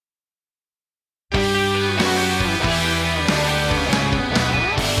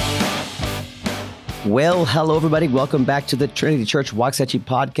Well, hello, everybody. Welcome back to the Trinity Church Waxahachie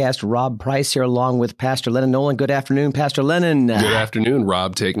podcast. Rob Price here along with Pastor Lennon Nolan. Good afternoon, Pastor Lennon. Good afternoon,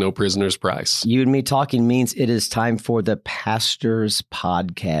 Rob. Take no prisoners, Price. You and me talking means it is time for the Pastor's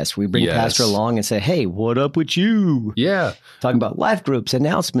Podcast. We bring Pastor along and say, hey, what up with you? Yeah. Talking about life groups,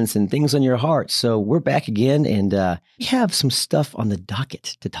 announcements, and things on your heart. So we're back again, and we have some stuff on the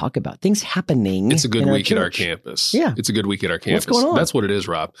docket to talk about. Things happening. It's a good week at our campus. Yeah. It's a good week at our campus. What's going on? That's what it is,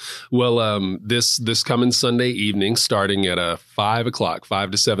 Rob. Well, this coming Sunday evening, starting at 5 o'clock,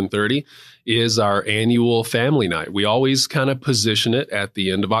 5 to 7:30, is our annual family night. We always kind of position it at the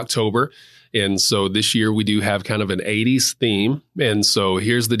end of October. And so this year we do have kind of an 80s theme. And so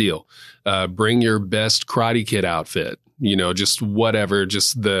here's the deal. Bring your best Karate Kid outfit. You know, just whatever,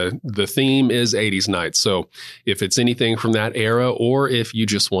 just the theme is 80s night. So if it's anything from that era, or if you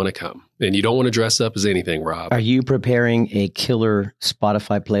just want to come and you don't want to dress up as anything, Rob. Are you preparing a killer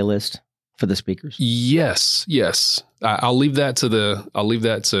Spotify playlist for the speakers? Yes. I'll leave that to the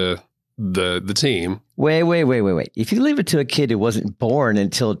team. Wait. If you leave it to a kid who wasn't born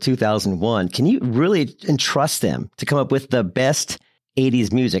until 2001, can you really entrust them to come up with the best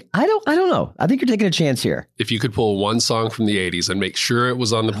 80s music? I don't know. I think you're taking a chance here. If you could pull one song from the 80s and make sure it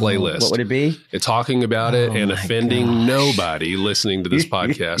was on the playlist. What would it be? Talking about it and offending nobody listening to this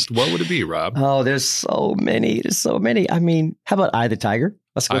podcast. What would it be, Rob? Oh, there's so many. I mean, how about Eye the Tiger?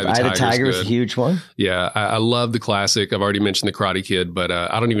 Let's go with Eye the Tiger. Is a huge one. Yeah, I love the classic. I've already mentioned the Karate Kid, but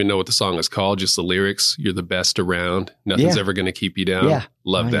I don't even know what the song is called. Just the lyrics. You're the best around. Nothing's ever going to keep you down. Yeah.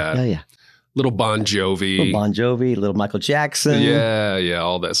 Love that. Yeah. Little Bon Jovi. Little Michael Jackson. Yeah,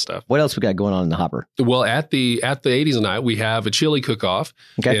 all that stuff. What else we got going on in the hopper? Well, at the 80s night, we have a chili cook-off.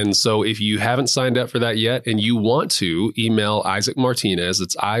 Okay. And so if you haven't signed up for that yet and you want to, email Isaac Martinez.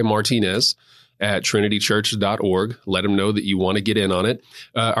 It's iMartinez at trinitychurch.org. Let him know that you want to get in on it.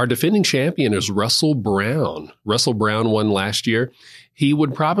 Our defending champion is Russell Brown. Russell Brown won last year. He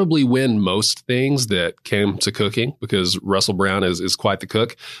would probably win most things that came to cooking because Russell Brown is quite the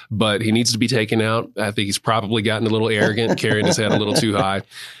cook, but he needs to be taken out. I think he's probably gotten a little arrogant, carrying his head a little too high.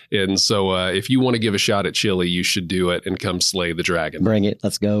 And so if you want to give a shot at chili, you should do it and come slay the dragon. Bring it.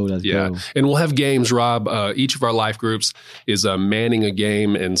 Let's go. Let's go. And we'll have games, Rob. Each of our life groups is manning a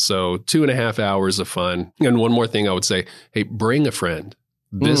game. And so 2.5 hours of fun. And one more thing I would say, hey, bring a friend.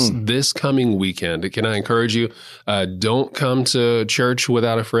 This coming weekend, can I encourage you? Don't come to church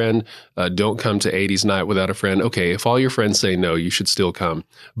without a friend. Don't come to 80s night without a friend. Okay, if all your friends say no, you should still come.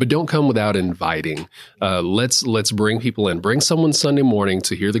 But don't come without inviting. Let's bring people in. Bring someone Sunday morning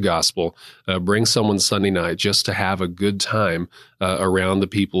to hear the gospel. Bring someone Sunday night just to have a good time around the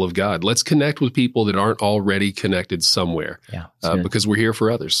people of God. Let's connect with people that aren't already connected somewhere. Because we're here for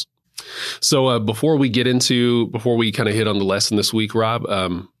others. So before we kind of hit on the lesson this week, Rob,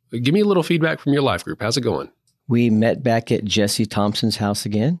 give me a little feedback from your life group. How's it going? We met back at Jesse Thompson's house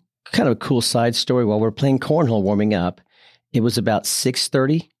again. Kind of a cool side story. While we're playing cornhole warming up, it was about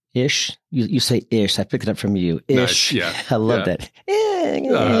 6:30-ish. You say ish. I picked it up from you. Ish. Nice. Yeah. I love that.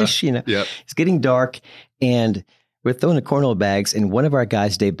 Ish, you know. Yep. It's getting dark, and we're throwing the cornhole bags, and one of our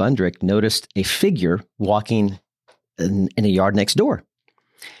guys, Dave Bundrick, noticed a figure walking in a yard next door.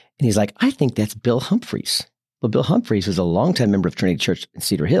 And he's like, I think that's Bill Humphreys. Well, Bill Humphreys was a longtime member of Trinity Church in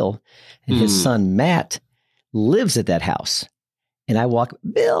Cedar Hill, and his son, Matt, lives at that house. And I walk,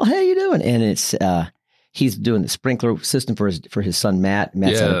 Bill, how you doing? And it's he's doing the sprinkler system for his son, Matt.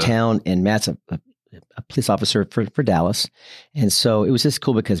 Matt's out of town, and Matt's a police officer for Dallas. And so it was just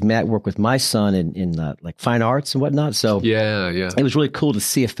cool because Matt worked with my son in like fine arts and whatnot. So it was really cool to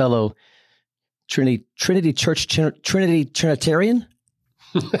see a fellow Trinity Church Trinitarian.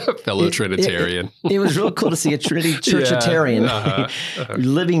 Fellow Trinitarian. It was real cool to see a Trinity Churchitarian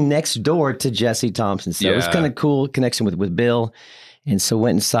living next door to Jesse Thompson. So it was kind of cool connection with Bill. And so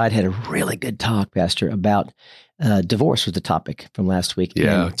went inside, had a really good talk, Pastor, about divorce was the topic from last week.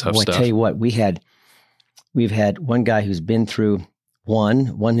 Yeah, and tough boy, stuff. I tell you what, we've had one guy who's been through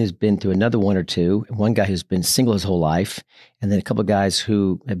one who's been through another one or two, and one guy who's been single his whole life, and then a couple of guys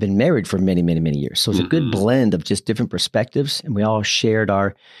who have been married for many, many, many years. So it's a good blend of just different perspectives, and we all shared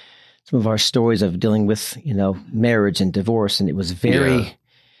some of our stories of dealing with, marriage and divorce, and it was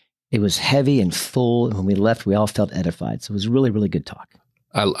it was heavy and full. And when we left, we all felt edified. So it was really, really good talk.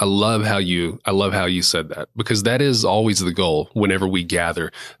 I love how you said that, because that is always the goal whenever we gather,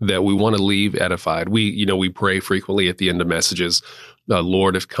 that we want to leave edified. We pray frequently at the end of messages,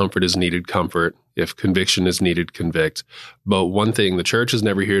 Lord, if comfort is needed, comfort. If conviction is needed, convict. But one thing the church is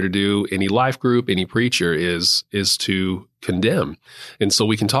never here to do, any life group, any preacher, is to condemn. And so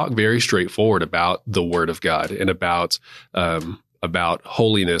we can talk very straightforward about the Word of God and about about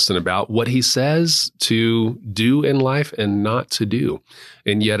holiness and about what he says to do in life and not to do.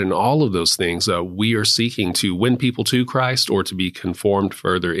 And yet in all of those things, we are seeking to win people to Christ or to be conformed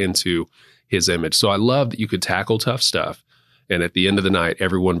further into his image. So I love that you could tackle tough stuff. And at the end of the night,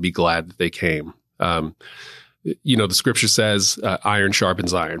 everyone be glad that they came. The scripture says, iron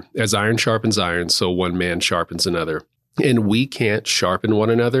sharpens iron. As iron sharpens iron, so one man sharpens another. And we can't sharpen one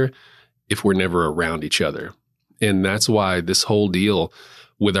another if we're never around each other. And that's why this whole deal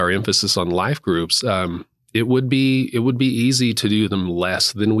with our emphasis on life groups, it would be easy to do them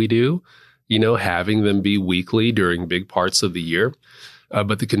less than we do, having them be weekly during big parts of the year.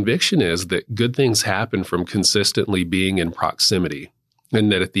 But the conviction is that good things happen from consistently being in proximity.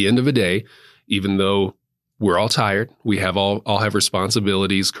 And that at the end of the day, even though we're all tired, we have all have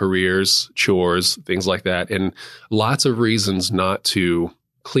responsibilities, careers, chores, things like that, and lots of reasons not to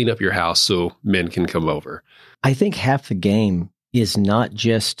clean up your house so men can come over. I think half the game is not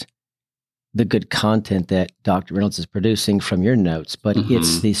just the good content that Dr. Reynolds is producing from your notes, but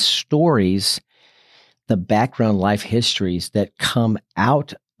it's the stories, the background life histories that come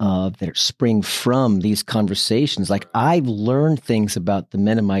out of, that spring from these conversations. Like, I've learned things about the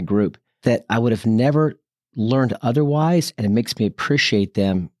men in my group that I would have never learned otherwise, and it makes me appreciate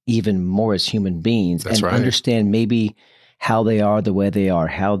them even more as human beings. That's and right. Understand maybe how they are the way they are,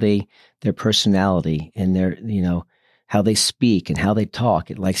 how their personality and their, how they speak and how they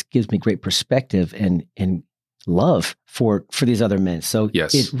talk. It gives me great perspective and love for these other men. So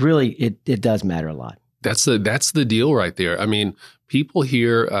yes, it really, it does matter a lot. That's the deal right there. I mean, people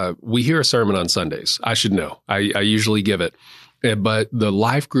hear, we hear a sermon on Sundays. I should know. I usually give it. But the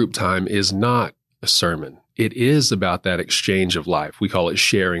life group time is not a sermon. It is about that exchange of life. We call it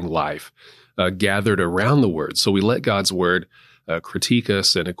sharing life, gathered around the word. So we let God's word critique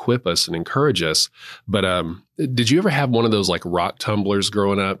us and equip us and encourage us. But did you ever have one of those like rock tumblers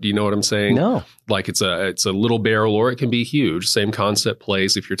growing up? Do you know what I'm saying? No. Like it's a little barrel, or it can be huge. Same concept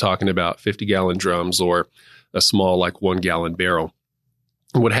plays if you're talking about 50-gallon drums or a small like 1-gallon barrel.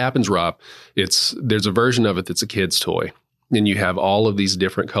 What happens, Rob, there's a version of it that's a kid's toy. And you have all of these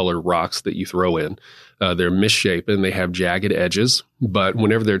different colored rocks that you throw in. They're misshapen. They have jagged edges. But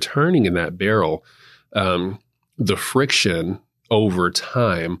whenever they're turning in that barrel, the friction over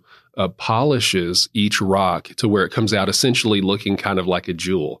time polishes each rock to where it comes out essentially looking kind of like a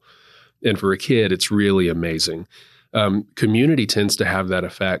jewel. And for a kid, it's really amazing. Community tends to have that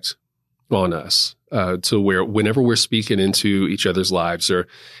effect on us to where whenever we're speaking into each other's lives, or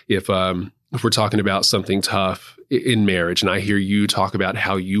if we're talking about something tough in marriage, and I hear you talk about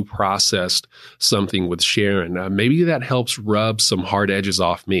how you processed something with Sharon, maybe that helps rub some hard edges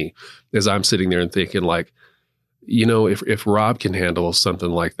off me as I'm sitting there and thinking like, if Rob can handle something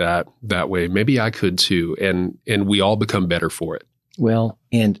like that way, maybe I could too. And we all become better for it. Well,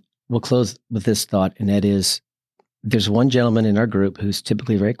 and we'll close with this thought, and that is, there's one gentleman in our group who's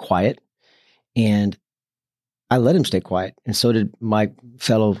typically very quiet, and I let him stay quiet. And so did my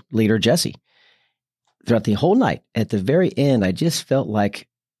fellow leader, Jesse. Throughout the whole night, at the very end, I just felt like,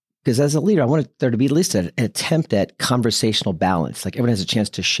 because as a leader, I wanted there to be at least an attempt at conversational balance. Like everyone has a chance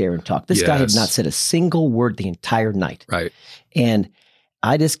to share and talk. This guy had not said a single word the entire night. Right. And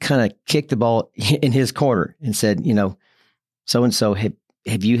I just kind of kicked the ball in his corner and said, so-and-so,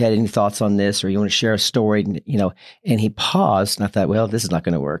 have you had any thoughts on this? Or you want to share a story? And he paused, and I thought, well, this is not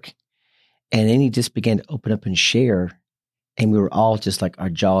going to work. And then he just began to open up and share. And we were all just like, our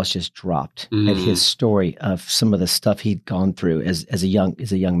jaws just dropped at his story of some of the stuff he'd gone through as a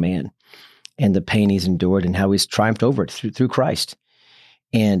young man, and the pain he's endured and how he's triumphed over it through Christ.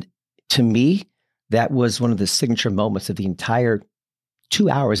 And to me, that was one of the signature moments of the entire 2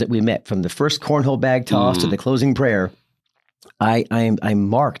 hours that we met, from the first cornhole bag toss to the closing prayer. I'm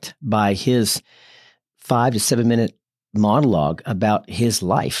marked by his 5 to 7 minute monologue about his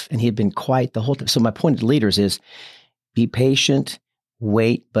life, and he had been quiet the whole time. So my point to leaders is, be patient,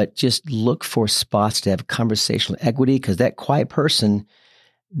 wait, but just look for spots to have conversational equity, because that quiet person,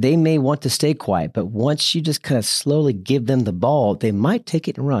 they may want to stay quiet, but once you just kind of slowly give them the ball, they might take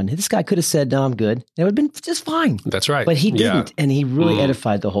it and run. This guy could have said, no, I'm good. It would have been just fine. That's right. But he didn't, and he really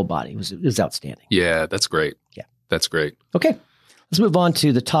edified the whole body. It was outstanding. Yeah, that's great. Yeah. That's great. Okay, let's move on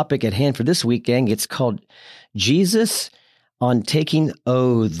to the topic at hand for this week, gang. It's called Jesus on taking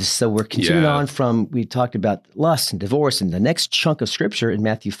oaths. So we're continuing on from, we talked about lust and divorce, and the next chunk of scripture in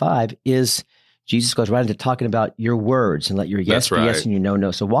Matthew 5 is Jesus goes right into talking about your words and let your yes be yes and your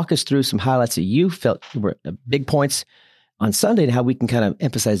no. So walk us through some highlights that you felt were big points on Sunday and how we can kind of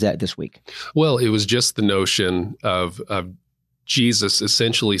emphasize that this week. Well, it was just the notion of Jesus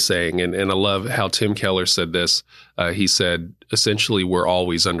essentially saying, and I love how Tim Keller said this. He said, essentially, we're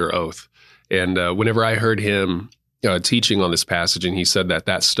always under oath. And whenever I heard him teaching on this passage, and he said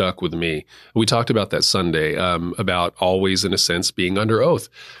that stuck with me. We talked about that Sunday, about always, in a sense, being under oath.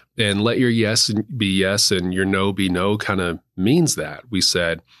 And let your yes be yes and your no be no kind of means that. We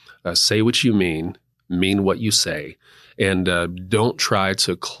said, say what you mean what you say. And don't try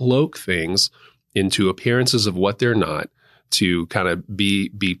to cloak things into appearances of what they're not, to kind of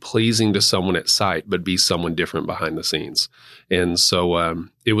be pleasing to someone at sight, but be someone different behind the scenes. And so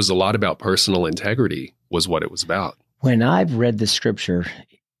it was a lot about personal integrity was what it was about. When I've read the scripture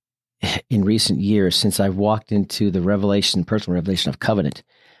in recent years, since I've walked into the personal revelation of covenant,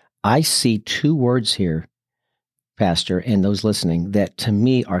 I see two words here, Pastor, and those listening, that to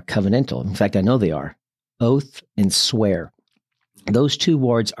me are covenantal. In fact, I know they are. Oath and swear. Those two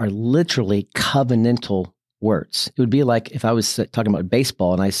words are literally covenantal words. It would be like if I was talking about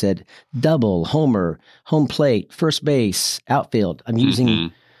baseball and I said double, homer, home plate, first base, outfield. I'm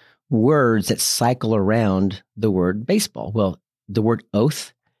using words that cycle around the word baseball. Well, the word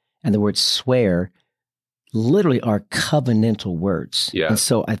oath and the word swear literally are covenantal words. Yeah. And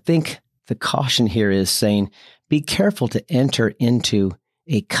so I think the caution here is saying, be careful to enter into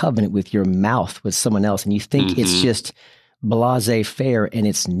a covenant with your mouth with someone else. And you think it's just blasé fair, and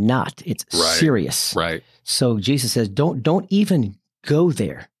it's not. It's serious. Right. So Jesus says, don't even go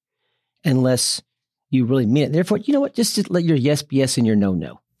there unless you really mean it. Therefore, you know what? Just let your yes be yes and your no,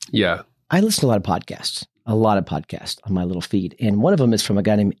 no. Yeah. I listen to a lot of podcasts on my little feed. And one of them is from a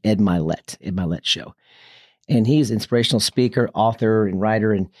guy named Ed Mylett Show. And he's an inspirational speaker, author, and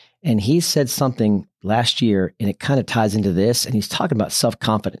writer. And he said something last year, and it kind of ties into this. And he's talking about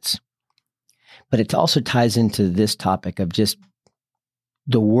self-confidence. But it also ties into this topic of just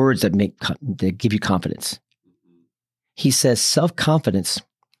the words that give you confidence. He says self-confidence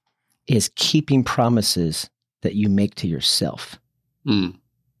is keeping promises that you make to yourself.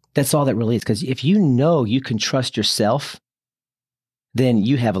 That's all that really is. Because if you know you can trust yourself, then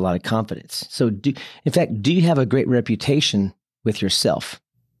you have a lot of confidence. So do you have a great reputation with yourself?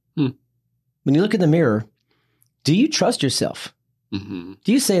 When you look in the mirror, do you trust yourself? Do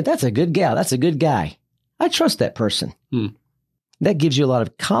you say, that's a good gal, that's a good guy, I trust that person? That gives you a lot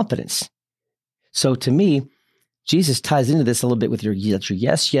of confidence. So to me, Jesus ties into this a little bit with your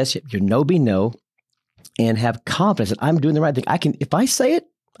yes, yes, your no be no, and have confidence that I'm doing the right thing. If I say it,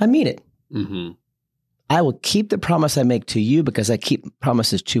 I mean it. I will keep the promise I make to you because I keep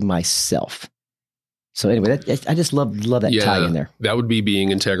promises to myself. So anyway, I just love that tie in there. That would be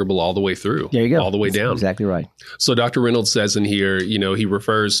being integrable all the way through. There you go. All the way down. Exactly right. So Dr. Reynolds says in here, he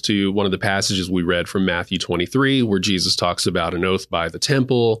refers to one of the passages we read from Matthew 23, where Jesus talks about an oath by the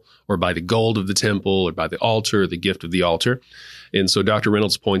temple or by the gold of the temple or by the altar, the gift of the altar. And so Dr.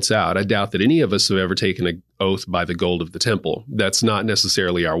 Reynolds points out, I doubt that any of us have ever taken an oath by the gold of the temple. That's not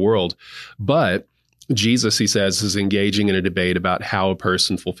necessarily our world. But Jesus, he says, is engaging in a debate about how a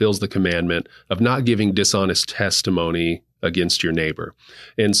person fulfills the commandment of not giving dishonest testimony against your neighbor.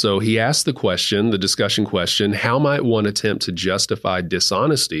 And so he asked the discussion question, how might one attempt to justify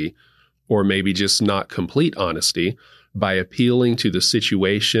dishonesty, or maybe just not complete honesty, by appealing to the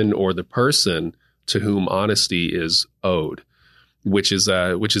situation or the person to whom honesty is owed? Which is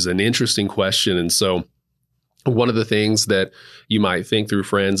an interesting question. And so one of the things that you might think through,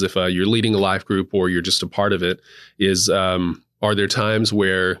 friends, if you're leading a life group or you're just a part of it, is are there times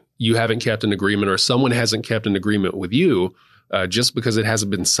where you haven't kept an agreement or someone hasn't kept an agreement with you just because it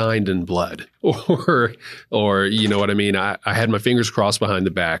hasn't been signed in blood, or you know what I mean? I had my fingers crossed behind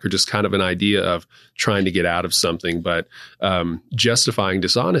the back, or just kind of an idea of trying to get out of something. But justifying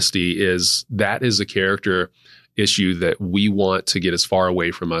dishonesty is a character issue that we want to get as far away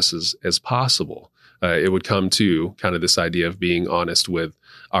from us as possible. It would come to kind of this idea of being honest with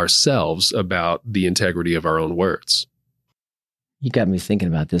ourselves about the integrity of our own words. You got me thinking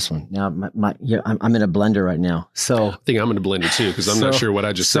about this one. Now, I'm in a blender right now. So I think I'm in a blender too, because I'm not sure what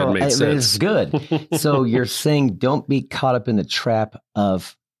I just said made sense. It's good. So you're saying don't be caught up in the trap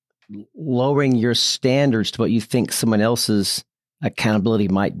of lowering your standards to what you think someone else's accountability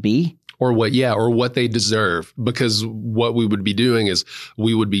might be? Or what they deserve, because what we would be doing is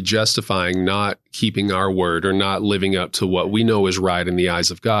we would be justifying not keeping our word or not living up to what we know is right in the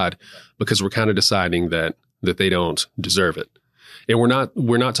eyes of God, because we're kind of deciding that they don't deserve it. And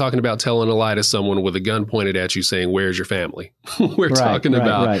we're not talking about telling a lie to someone with a gun pointed at you saying, "Where's your family?" We're talking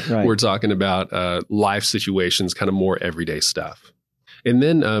about life situations, kind of more everyday stuff. And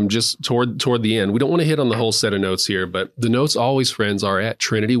then just toward the end, we don't want to hit on the whole set of notes here, but the notes always, friends, are at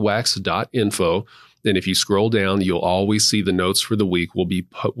trinitywax.info. And if you scroll down, you'll always see the notes for the week would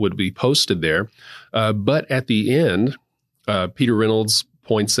be posted there. But at the end, Peter Reynolds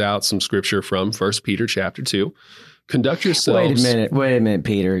points out some scripture from 1 Peter chapter 2. Conduct yourselves. Wait a minute,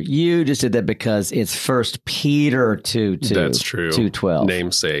 Peter. You just did that because it's 1 Peter 2:2. That's true. 2:12.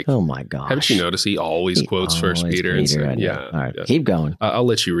 Namesake. Oh my gosh. Haven't you noticed he always quotes 1 Peter? Yeah. All right, keep going. I'll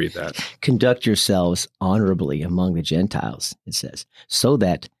let you read that. Conduct yourselves honorably among the Gentiles, it says, so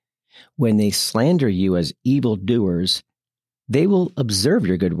that when they slander you as evildoers, they will observe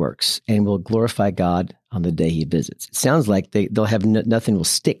your good works and will glorify God on the day he visits. It sounds like they'll have nothing will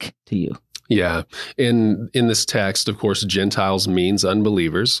stick to you. Yeah. In this text, of course, Gentiles means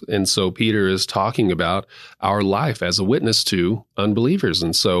unbelievers. And so Peter is talking about our life as a witness to unbelievers.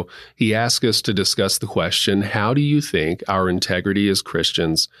 And so he asks us to discuss the question, how do you think our integrity as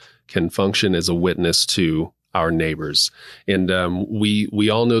Christians can function as a witness to our neighbors? And we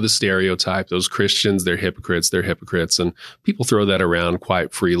all know the stereotype, those Christians, they're hypocrites. And people throw that around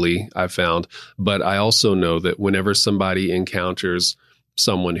quite freely, I've found. But I also know that whenever somebody encounters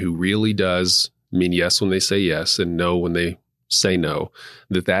someone who really does mean yes when they say yes and no when they say no,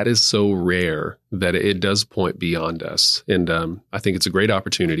 that is so rare that it does point beyond us. And I think it's a great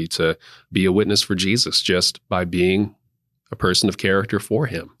opportunity to be a witness for Jesus just by being a person of character for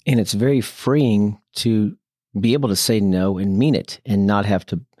him. And it's very freeing to be able to say no and mean it and not have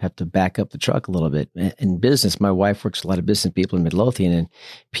to back up the truck a little bit. In business, my wife works with a lot of business people in Midlothian, and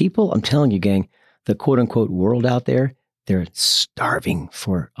people, I'm telling you, gang, the quote unquote world out there, they're starving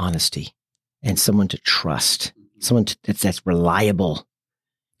for honesty and someone to trust, someone that's reliable,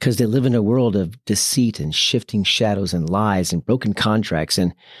 because they live in a world of deceit and shifting shadows and lies and broken contracts.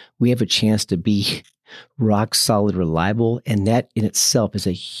 And we have a chance to be rock solid, reliable. And that in itself is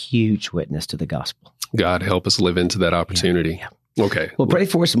a huge witness to the gospel. God help us live into that opportunity. Yeah. Okay. Well, pray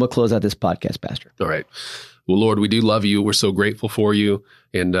for us and we'll close out this podcast, Pastor. All right. Well, Lord, we do love you. We're so grateful for you.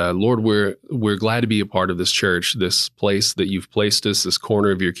 And Lord, we're glad to be a part of this church, this place that you've placed us, this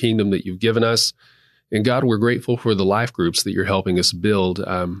corner of your kingdom that you've given us. And God, we're grateful for the life groups that you're helping us build.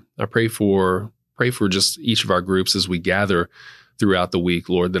 I pray for just each of our groups as we gather throughout the week,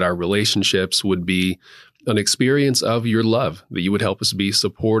 Lord, that our relationships would be an experience of your love, that you would help us be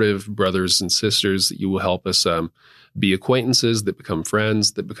supportive brothers and sisters, that you will help us be acquaintances that become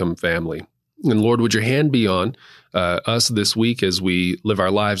friends, that become family. And Lord, would your hand be on us this week as we live our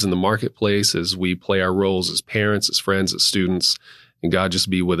lives in the marketplace, as we play our roles as parents, as friends, as students, and God, just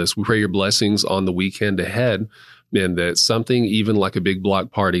be with us. We pray your blessings on the weekend ahead, and that something even like a big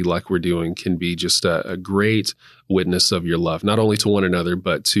block party like we're doing can be just a great witness of your love, not only to one another,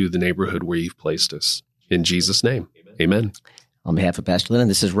 but to the neighborhood where you've placed us. In Jesus' name, amen. On behalf of Pastor Lennon,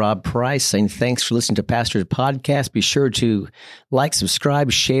 this is Rob Price saying thanks for listening to Pastor's Podcast. Be sure to like,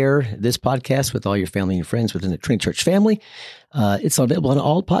 subscribe, share this podcast with all your family and friends within the Trinity Church family. It's available on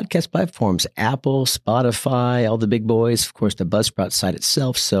all podcast platforms, Apple, Spotify, all the big boys, of course, the Buzzsprout site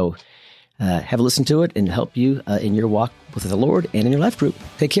itself. So have a listen to it and help you in your walk with the Lord and in your life group.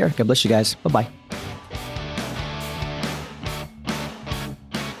 Take care. God bless you guys. Bye-bye.